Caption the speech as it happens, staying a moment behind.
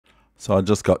So I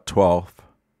just got 12th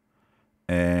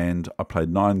and I played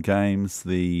 9 games.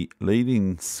 The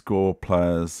leading score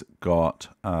players got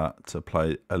to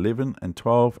play 11 and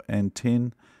 12 and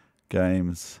 10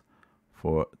 games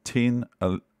for 10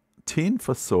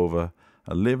 for silver,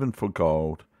 11 for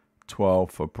gold, 12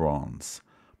 for bronze.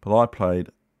 But I played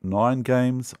 9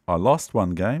 games. I lost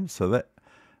 1 game, so that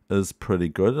is pretty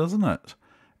good, isn't it?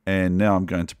 And now I'm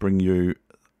going to bring you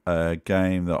a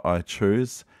game that I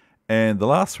choose. And the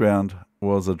last round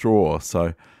was a draw,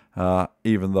 so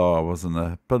even though I was in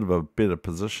a bit of a better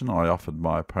position, I offered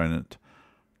my opponent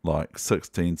like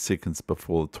 16 seconds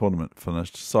before the tournament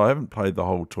finished, so I haven't played the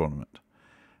whole tournament.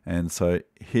 And so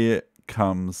here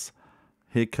comes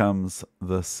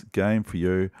this game for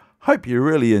you. Hope you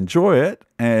really enjoy it,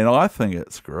 and I think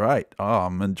it's great.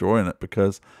 I'm enjoying it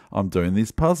because I'm doing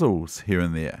these puzzles here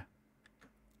and there.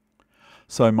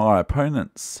 So my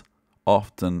opponents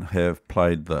often have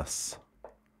played this.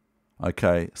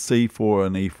 Okay, C4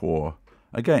 and E4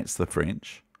 against the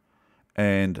French,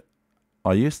 and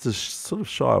I used to sort of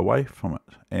shy away from it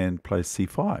and play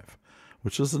C5,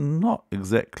 which is not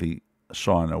exactly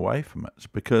shying away from it,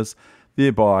 because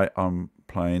thereby I'm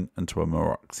playing into a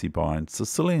Maroczy-bind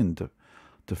Sicilian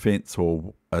defense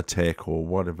or attack or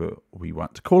whatever we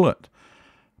want to call it.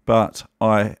 But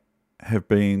I have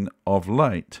been of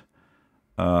late,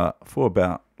 for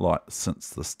about since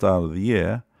the start of the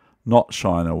year, not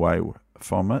shying away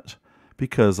from it,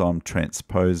 because I'm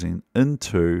transposing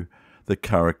into the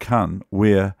Caro-Kann,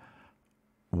 where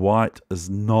white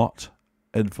is not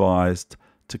advised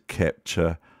to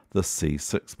capture the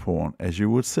C6 pawn, as you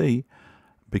will see,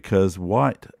 because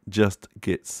white just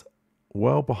gets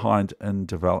well behind in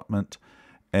development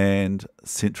and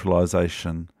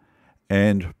centralization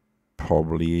and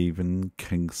probably even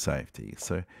king safety.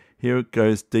 So here it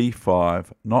goes,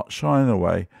 D5, not shying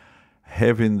away,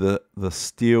 having the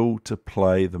steal to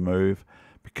play the move,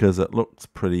 because it looks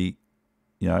pretty,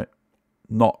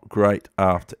 not great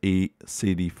after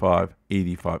CD5,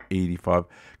 ED5, ED5,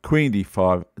 Queen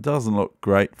D5. It doesn't look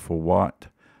great for white.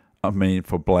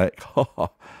 For black.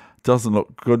 Doesn't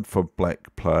look good for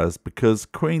black players, because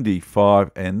Queen D5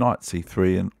 and Knight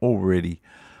C3, and already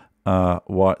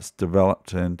white's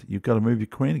developed, and you've got to move your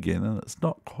queen again, and it's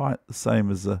not quite the same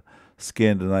as a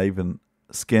Scandinavian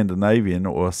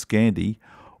or a Scandi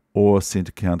or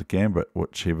centre counter gambit,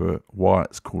 whichever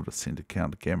white's called a centre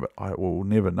counter gambit. I will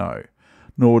never know.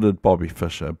 Nor did Bobby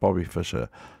Fischer. Bobby Fischer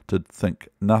did think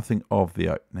nothing of the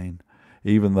opening,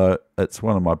 even though it's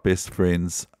one of my best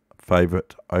friend's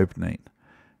favourite opening.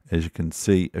 As you can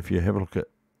see, if you have a look at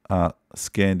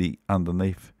Scandi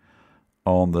underneath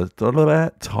on the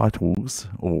titles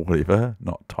or whatever,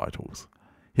 not titles.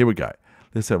 Here we go.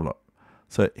 Let's have a look.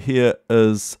 So here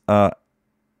is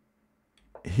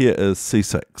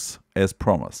C6 as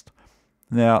promised.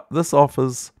 Now this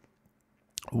offers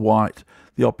white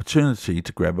the opportunity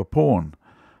to grab a pawn,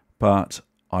 but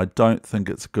I don't think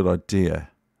it's a good idea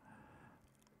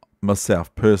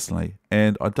myself personally,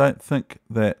 and I don't think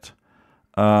that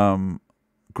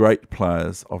great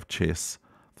players of chess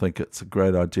think it's a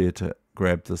great idea to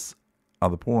grab this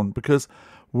other pawn, because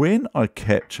when I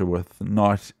capture with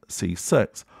Knight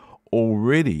C6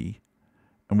 already,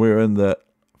 and we're in the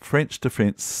French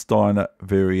defense Steiner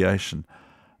variation,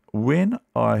 when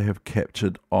I have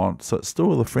captured on, so it's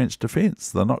still the French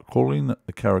defense, they're not calling it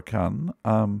the Caro-Kann,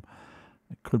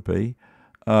 it could be,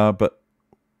 but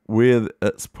where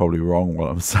it's probably wrong what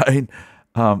I'm saying,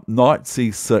 Knight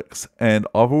C6, and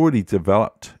I've already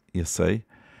developed, you see,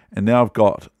 and now I've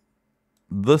got,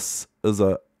 this is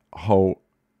a whole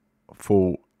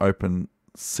full open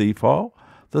C file,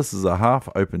 this is a half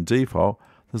open D file,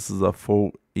 this is a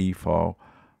full E file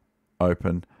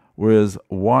open, whereas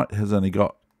white has only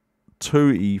got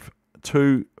two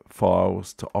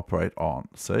files to operate on.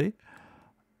 See,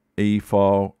 E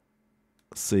file,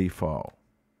 C file,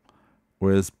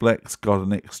 whereas black's got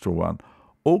an extra one.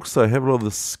 Also, have a look at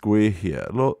the square here.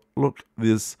 Look,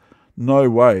 there's no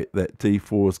way that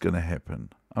D4 is going to happen.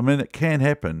 It can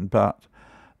happen, but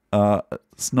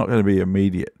it's not going to be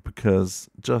immediate, because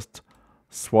just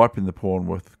swiping the pawn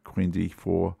with Queen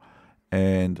D4,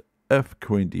 and if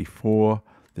Queen D4,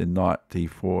 then Knight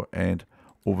D4, and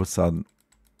all of a sudden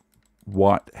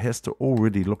white has to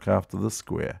already look after this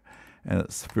square, and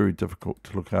it's very difficult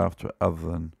to look after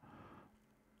other than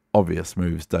obvious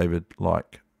moves, David,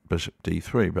 like Bishop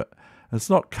D3, but it's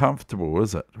not comfortable,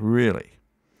 is it, really?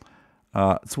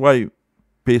 It's way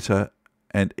better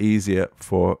and easier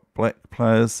for black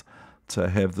players to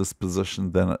have this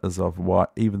position than it is of white,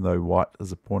 even though white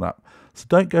is a pawn up. So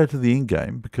don't go to the end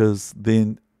game, because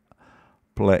then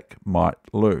black might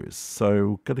lose. So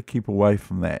we've got to keep away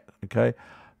from that, okay?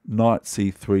 Knight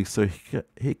c3, so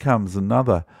here comes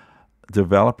another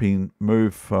developing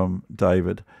move from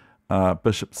David.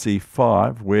 Bishop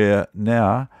c5, where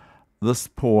now this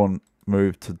pawn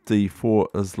move to d4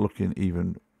 is looking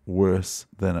even worse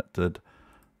than it did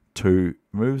 2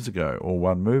 moves ago, or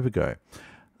 1 move ago.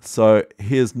 So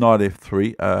here's knight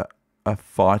f3, a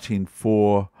fighting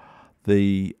for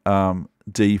the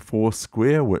d4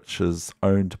 square, which is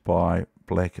owned by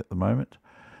black at the moment.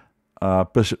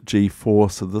 Bishop g4,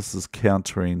 so this is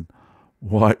countering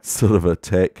white's sort of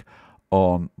attack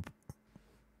on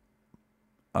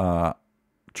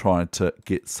trying to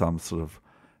get some sort of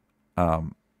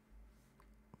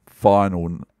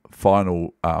finalness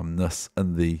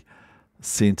in the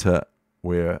center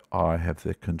where I have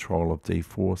the control of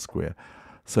d4 square.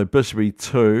 So bishop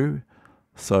e2,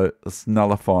 so it's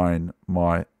nullifying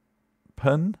my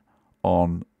pin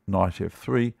on knight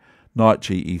f3, knight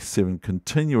g e7,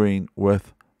 continuing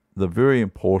with the very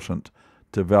important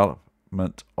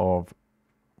development of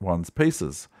one's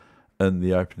pieces in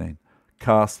the opening.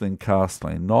 Castling,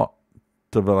 not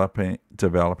developing,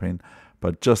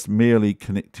 but just merely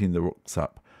connecting the rooks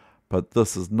up. But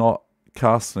this is not,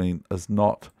 castling is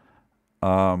not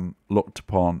looked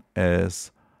upon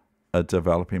as a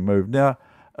developing move. Now,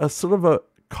 a sort of a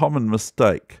common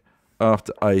mistake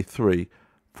after a3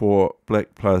 for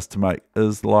black players to make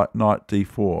is like knight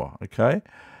d4, okay?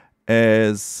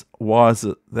 Why is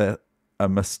it that a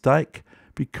mistake?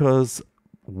 Because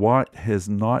white has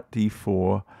knight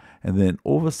d4, and then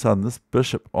all of a sudden this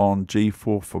bishop on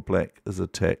g4 for black is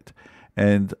attacked,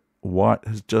 and white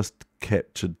has just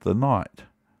captured the knight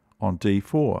on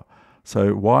d4.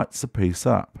 So white's a piece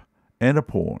up and a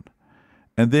pawn.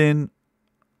 And then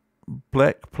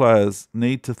black players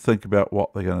need to think about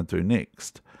what they're going to do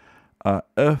next.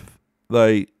 If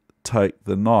they take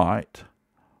the knight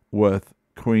with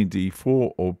queen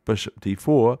d4 or bishop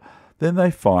d4, then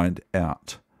they find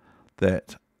out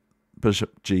that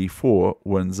bishop g4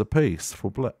 wins a piece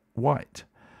for white.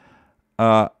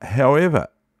 However,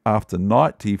 after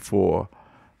knight d4,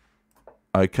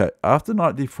 after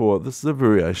knight d4, this is a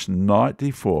variation, knight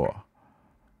d4,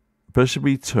 bishop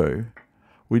e2,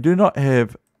 we do not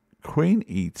have queen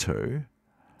e2,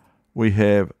 we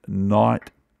have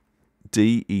knight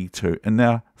d e2. And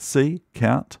now, see,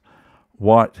 count,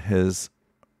 white has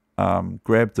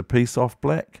grabbed a piece off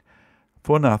black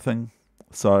for nothing,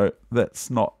 so that's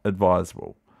not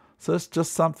advisable. So it's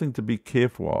just something to be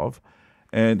careful of.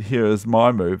 And here is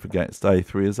my move against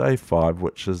a3 is a5,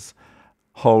 which is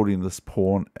holding this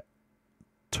pawn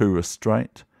to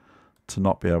restraint, to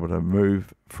not be able to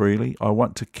move freely. I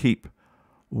want to keep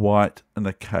white in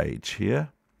a cage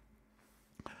here.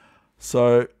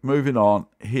 So moving on,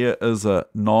 here is a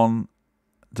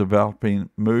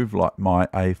non-developing move like my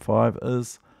a5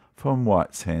 is from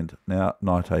white's hand. Now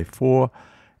knight a4,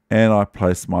 and I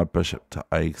place my bishop to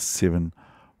a7,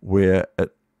 where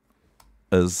it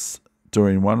is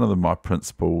doing one of my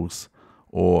principles,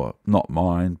 or not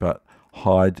mine, but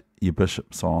hide your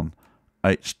bishops on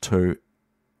h2,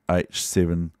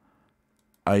 h7,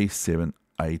 a7,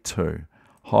 a2.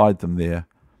 Hide them there,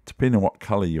 depending on what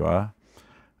colour you are,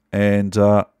 and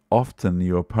often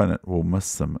your opponent will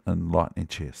miss them in lightning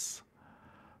chess.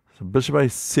 So bishop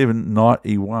a7, knight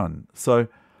e1. So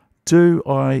do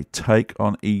I take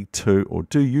on e2, or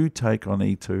do you take on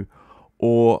e2,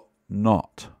 or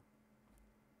not?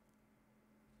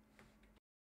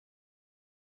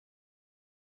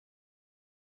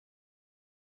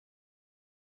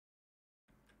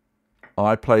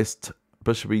 I placed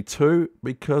bishop e2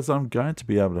 because I'm going to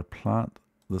be able to plant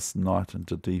this knight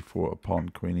into d4 upon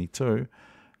queen e2.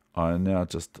 I now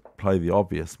just play the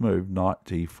obvious move, knight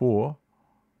d4,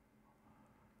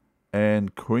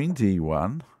 and queen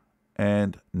d1,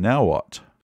 and now what?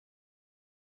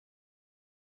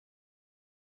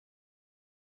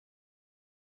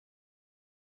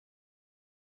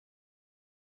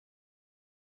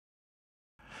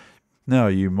 Now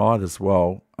you might as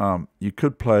well, you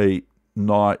could play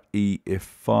knight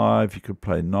ef5, you could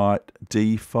play knight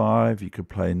d5, you could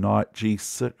play knight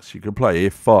g6, you could play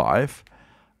f5,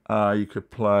 you could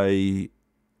play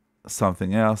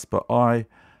something else, but I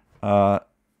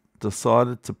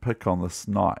decided to pick on this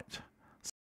knight.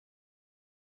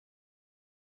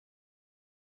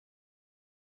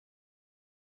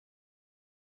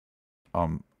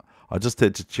 I just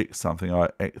had to check something. I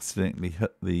accidentally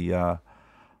hit the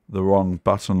wrong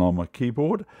button on my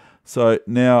keyboard. So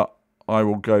now I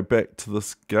will go back to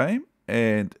this game,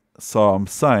 and so I'm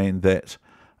saying that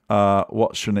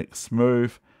what's your next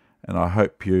move? And I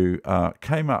hope you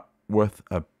came up with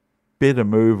a better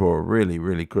move or a really,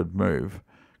 really good move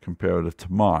comparative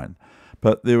to mine.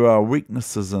 But there are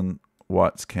weaknesses in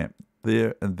White's camp.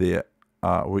 There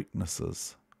are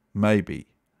weaknesses, maybe.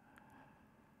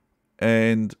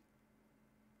 And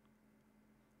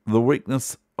the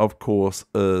weakness, of course,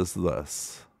 is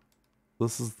this.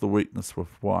 This is the weakness with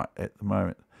White at the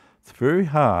moment. It's very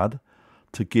hard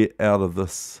to get out of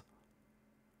this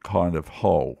kind of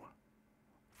hole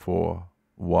for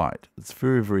White. It's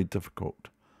very, very difficult.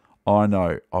 I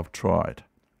know, I've tried.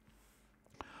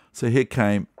 So here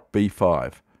came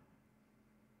b5.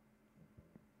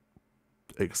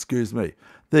 Excuse me.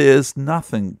 There's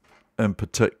nothing in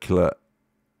particularly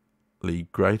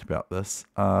great about this,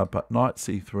 but knight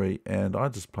c3, and I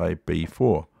just play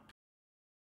b4.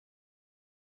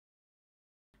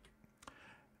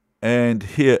 And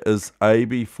here is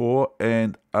ab4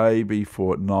 and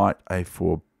ab4, knight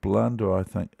a4. Blunder, I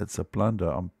think it's a blunder.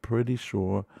 I'm pretty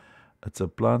sure it's a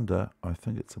blunder. I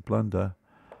think it's a blunder.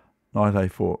 Knight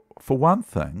a4. For one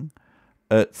thing,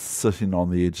 it's sitting on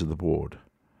the edge of the board.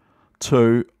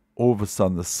 Two, all of a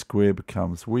sudden the square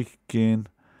becomes weak again,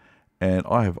 and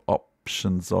I have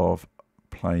options of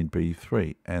playing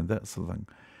b3 and that sort of thing.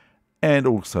 And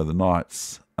also the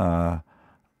knights are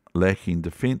lacking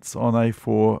defense on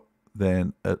a4,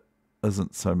 then it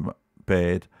isn't so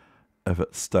bad if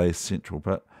it stays central.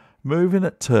 But moving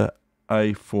it to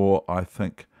a4, I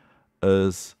think,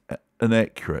 is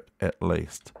inaccurate at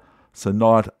least. So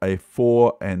knight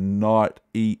a4 and knight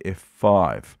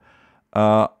ef5.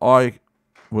 I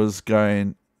was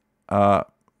going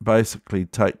basically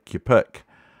take your pick,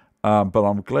 but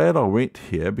I'm glad I went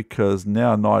here because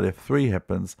now knight f3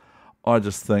 happens. I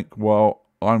just think, well,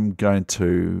 I'm going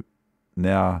to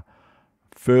now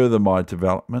further my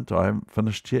development. I haven't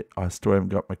finished yet. I still haven't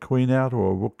got my queen out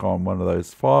or a rook on one of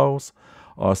those files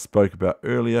I spoke about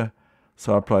earlier.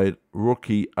 So I played rook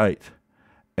e8,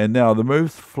 and now the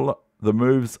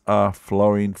moves are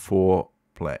flowing for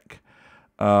black.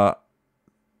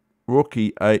 Rook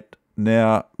e8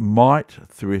 now might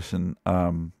threaten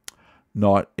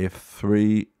knight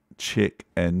f3 check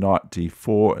and knight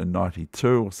d4 and knight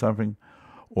e2 or something,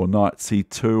 or knight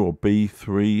c2 or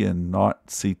b3 and knight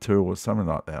c2 or something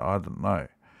like that. I don't know,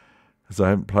 because I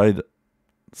haven't played it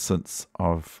since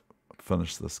I've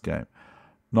finished this game.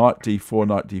 Knight d4,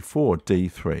 knight d4,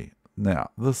 d3. Now,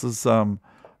 this is an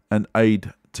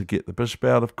aid to get the bishop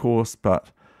out, of course,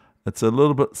 but it's a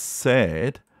little bit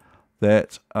sad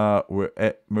that we're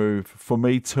at move, for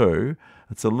me too,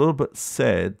 it's a little bit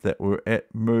sad that we're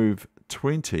at move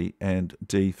 20 and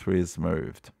d3 is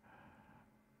moved.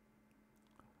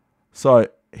 So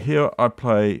here I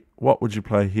play, what would you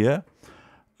play here?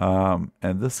 And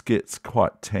this gets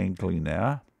quite tangly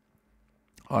now.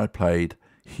 I played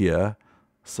here,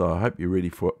 so I hope you're ready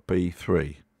for it,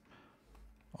 b3.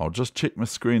 I'll just check my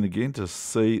screen again to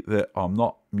see that I'm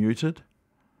not muted.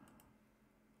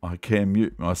 I can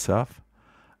mute myself.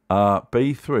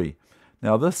 b3.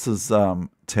 Now this is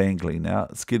tangly now.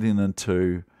 It's getting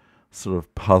into sort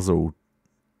of puzzle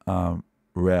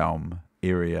realm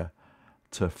area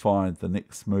to find the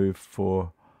next move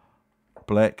for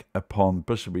black upon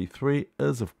bishop e3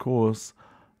 is, of course,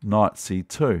 knight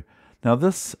c2. Now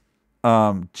this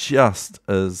just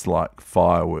is like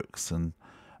fireworks in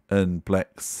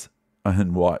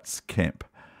White's camp,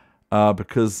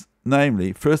 because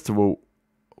namely, first of all,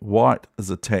 White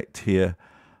is attacked here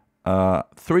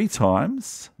 3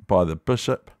 times by the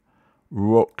bishop,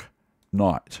 rook,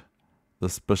 knight,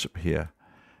 this bishop here,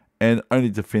 and only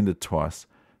defended twice.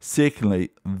 Secondly,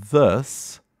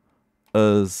 this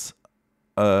is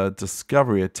a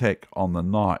discovery attack on the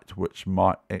knight, which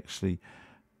might actually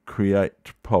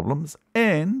create problems.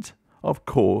 And, of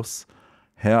course,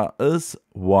 how is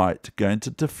White going to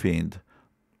defend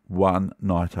one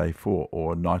knight a4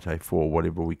 or knight a4,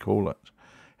 whatever we call it?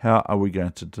 How are we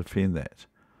going to defend that?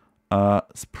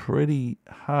 It's pretty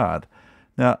hard.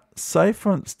 Now, say,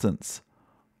 for instance,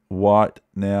 White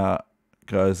now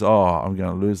goes, oh, I'm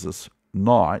going to lose this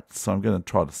knight, so I'm going to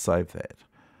try to save that.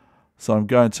 So I'm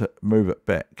going to move it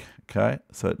back, okay?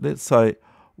 So let's say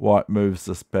White moves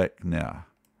this back now.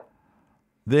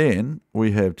 Then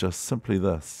we have just simply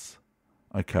this,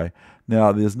 okay?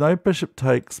 Now, there's no bishop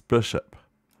takes bishop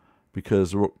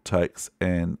because rook takes,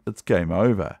 and it's game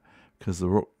over because the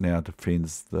rook now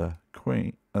defends the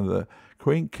queen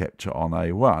capture on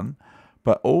a1.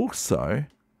 But also,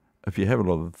 if you have a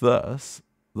lot of this,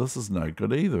 this is no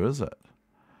good either, is it?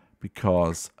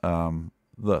 Because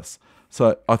this.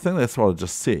 So I think that's what I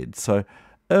just said. So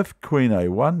if queen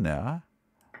a1 now,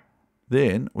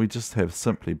 then we just have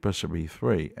simply bishop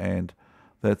e3, and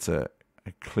that's a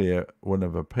clear win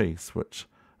of a piece, which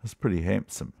is pretty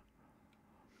handsome.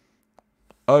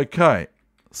 Okay,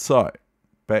 so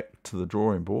back to the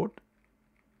drawing board.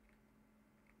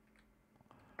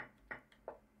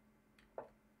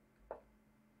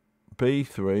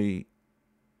 B3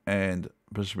 and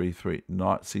bishop e3,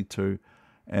 knight c2,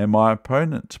 and my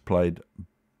opponent played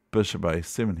bishop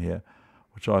a7 here,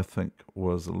 which I think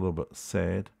was a little bit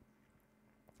sad,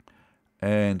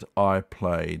 and I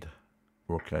played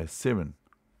rook a7.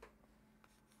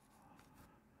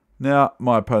 Now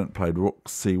my opponent played rook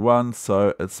c1,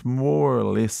 so it's more or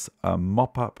less a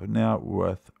mop-up now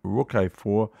with rook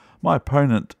a4. My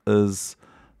opponent is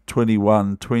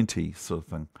 21-20 sort of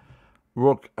thing.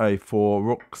 Rook a4,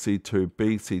 rook c2,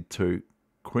 bc2,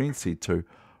 queen c2,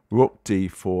 rook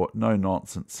d4, no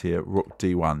nonsense here, rook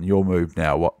d1. Your move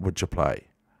now, what would you play?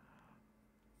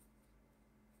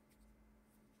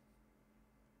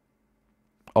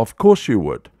 Of course you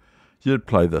would. You'd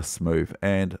play this move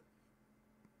and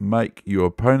make your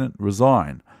opponent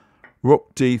resign.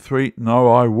 Rook d3, no,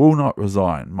 I will not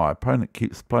resign. My opponent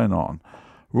keeps playing on.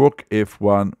 Rook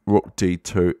f1, rook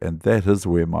d2, and that is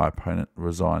where my opponent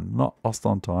resigned. Not lost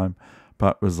on time,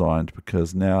 but resigned,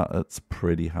 because now it's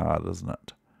pretty hard, isn't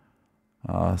it?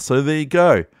 So there you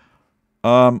go.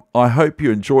 I hope you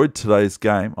enjoyed today's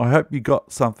game. I hope you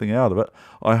got something out of it.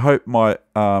 I hope my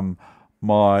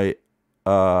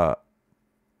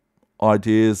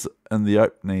ideas in the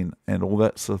opening and all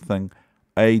that sort of thing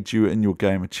aid you in your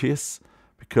game of chess,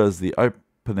 because the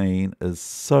opening is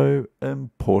so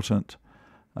important.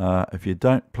 If you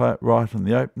don't play it right in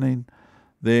the opening,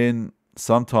 then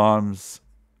sometimes,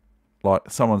 like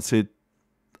someone said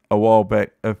a while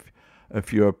back,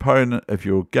 if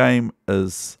your game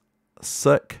is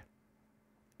sick,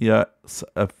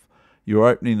 if your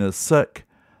opening is sick,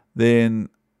 then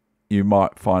you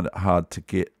might find it hard to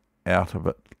get out of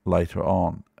it later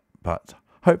on. But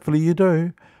hopefully you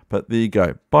do. But there you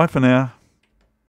go. Bye for now.